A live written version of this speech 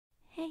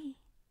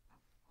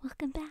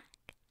Welcome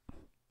back.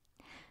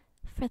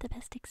 For the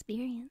best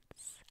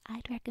experience,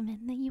 I'd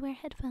recommend that you wear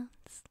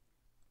headphones.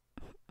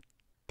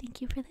 Thank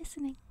you for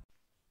listening.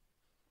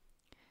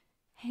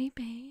 Hey,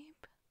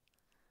 babe.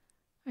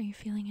 Are you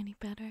feeling any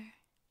better?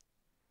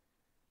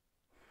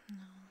 No,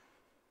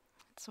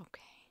 it's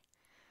okay.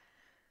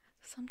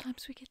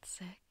 Sometimes we get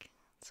sick.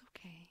 It's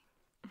okay.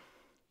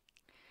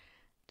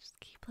 Just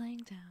keep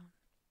laying down.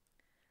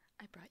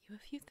 I brought you a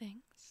few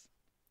things.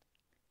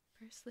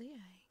 Firstly,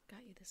 I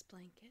got you this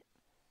blanket.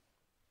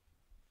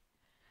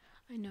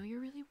 I know you're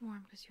really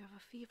warm because you have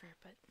a fever,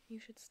 but you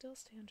should still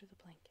stay under the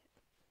blanket.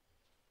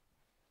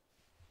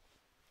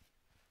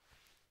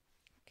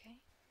 Okay?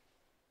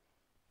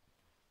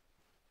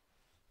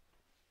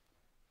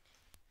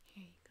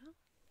 Here you go.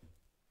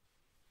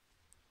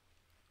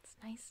 It's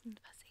nice and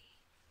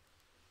fuzzy.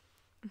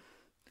 There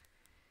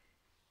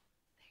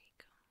you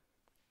go.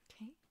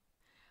 Okay?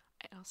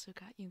 I also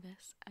got you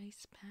this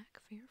ice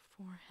pack for your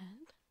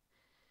forehead.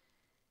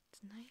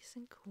 It's nice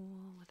and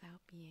cool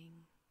without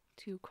being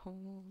too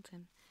cold,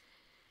 and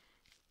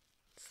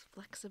it's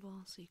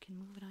flexible so you can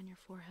move it on your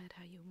forehead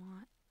how you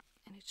want,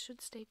 and it should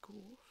stay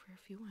cool for a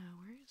few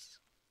hours.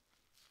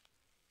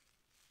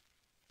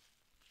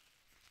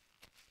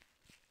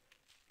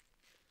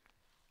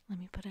 Let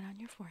me put it on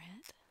your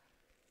forehead.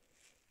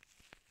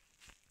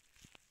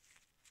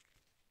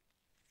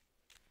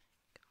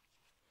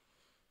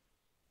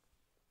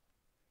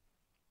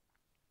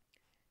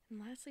 And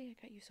lastly,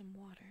 I got you some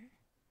water.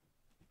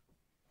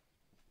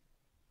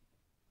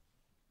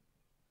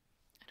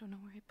 I don't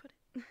know where I put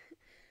it.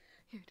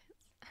 Here it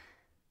is.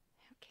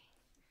 Okay.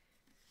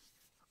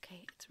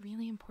 Okay, it's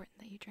really important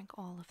that you drink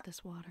all of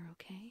this water,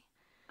 okay?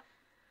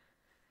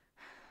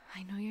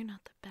 I know you're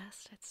not the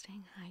best at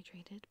staying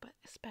hydrated, but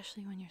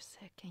especially when you're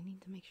sick, I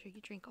need to make sure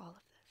you drink all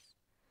of this.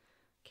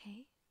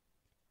 Okay?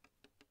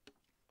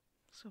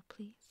 So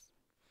please,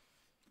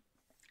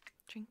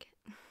 drink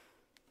it.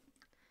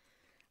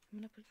 I'm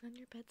gonna put it on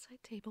your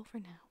bedside table for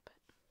now, but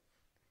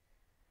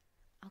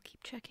I'll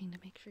keep checking to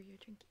make sure you're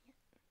drinking it.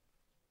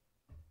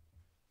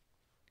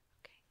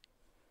 Okay.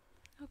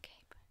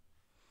 Okay, but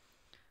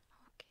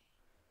okay.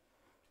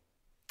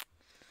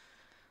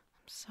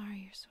 I'm sorry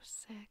you're so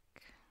sick,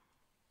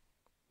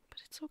 but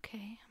it's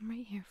okay. I'm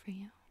right here for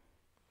you.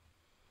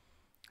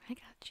 I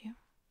got you.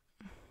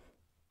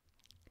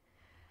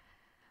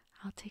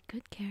 I'll take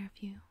good care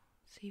of you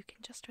so you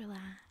can just relax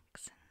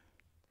and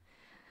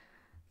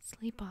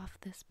sleep off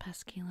this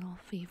pesky little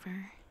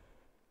fever.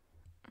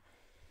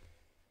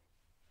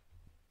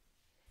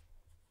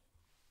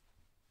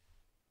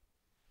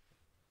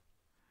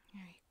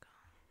 There you go.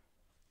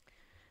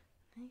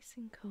 Nice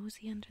and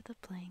cozy under the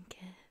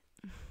blanket.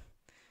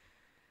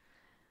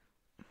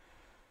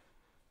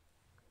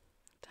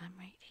 I'm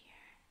right here.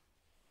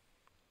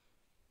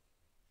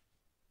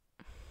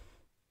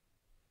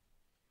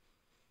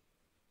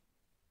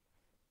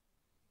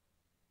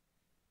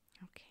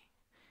 Okay,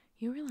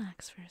 you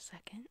relax for a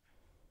second.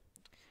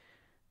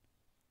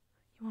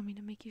 You want me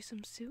to make you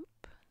some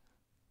soup?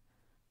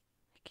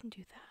 I can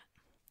do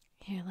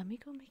that. Here, let me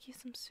go make you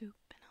some soup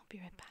and I'll be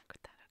right back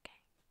with that,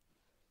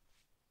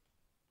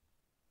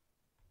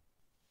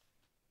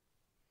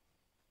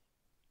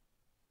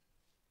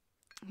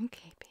 okay?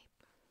 Okay, babe.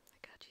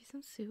 I got you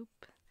some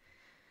soup.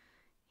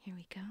 Here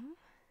we go.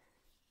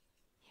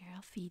 Here,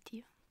 I'll feed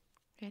you.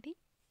 Ready?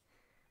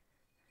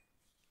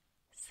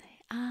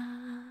 Say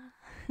ah.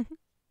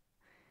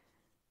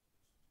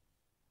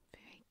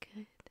 Very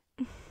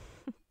good.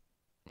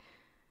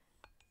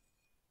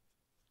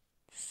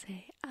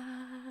 Say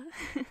ah.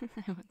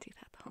 I won't do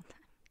that the whole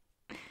time.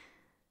 There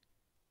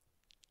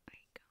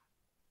you go.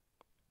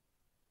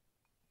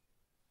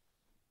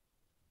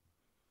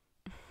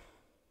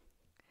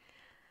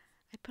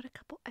 I put a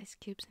couple ice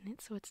cubes in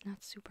it so it's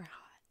not super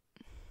hot.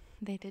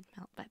 They did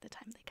melt by the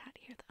time they got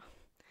here, though.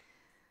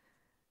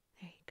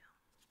 There you go.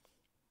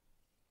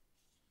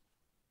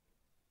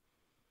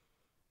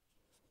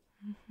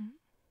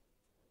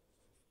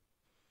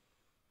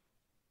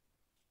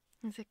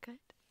 Is it good?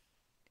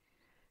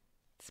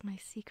 It's my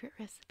secret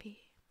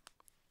recipe.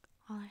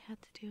 All I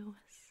had to do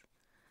was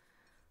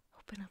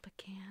open up a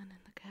can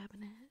in the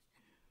cabinet and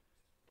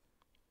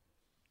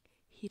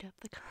heat up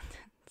the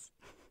contents.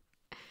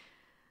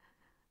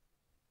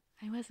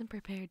 I wasn't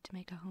prepared to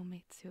make a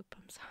homemade soup,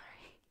 I'm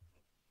sorry.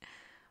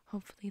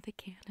 Hopefully the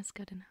can is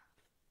good enough.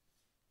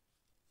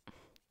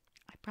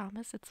 I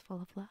promise it's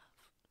full of love.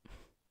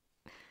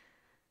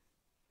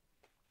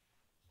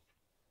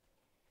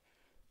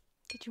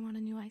 Did you want a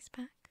new ice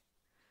pack?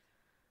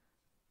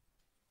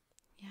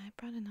 Yeah, I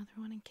brought another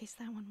one in case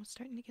that one was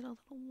starting to get a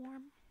little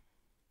warm.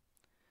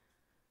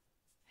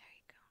 There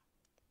you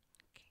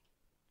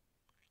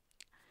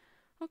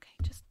go. Okay,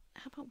 just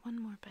how about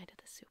one more bite of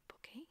the soup,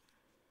 okay?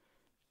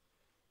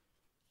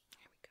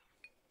 There we go.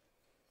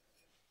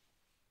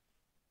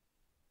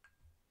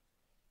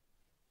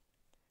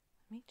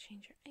 Let me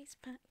change your ice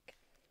pack.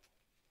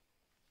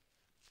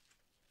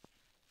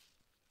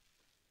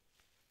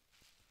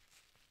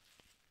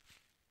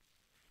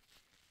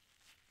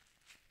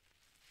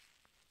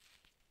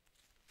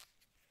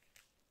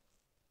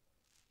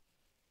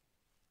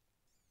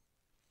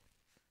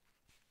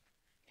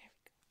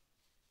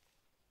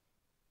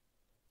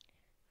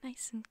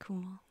 nice and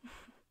cool.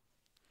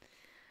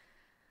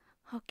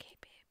 Okay,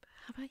 babe,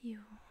 how about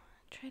you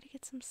try to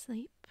get some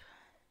sleep?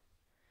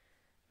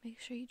 Make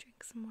sure you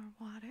drink some more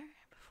water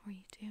before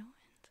you do,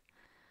 and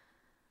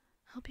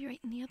I'll be right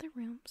in the other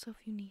room, so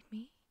if you need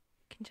me,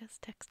 you can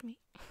just text me.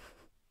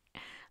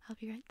 I'll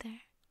be right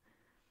there.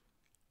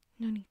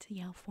 No need to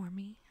yell for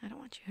me. I don't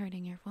want you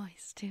hurting your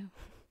voice, too.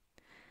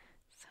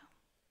 So,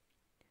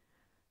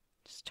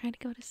 just try to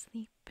go to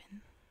sleep,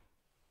 and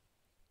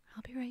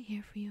I'll be right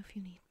here for you if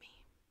you need me.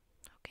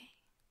 Okay?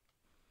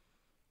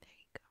 There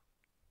you go.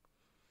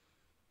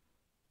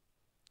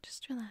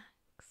 Just relax.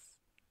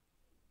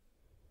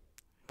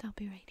 And I'll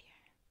be right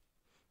here.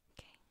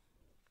 Okay?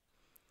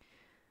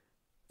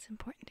 It's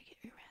important to get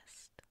your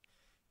rest.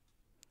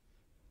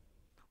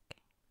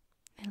 Okay.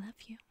 I love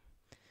you.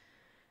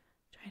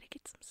 Try to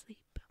get some sleep.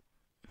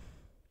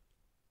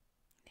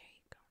 There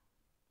you go.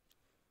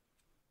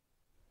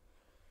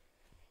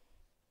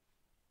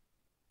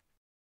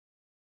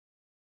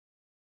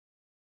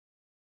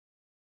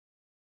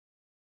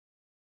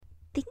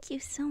 Thank you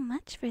so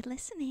much for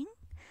listening.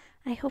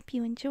 I hope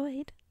you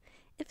enjoyed.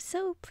 If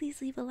so,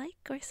 please leave a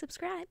like or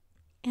subscribe,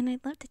 and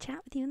I'd love to chat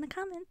with you in the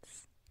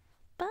comments.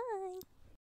 Bye!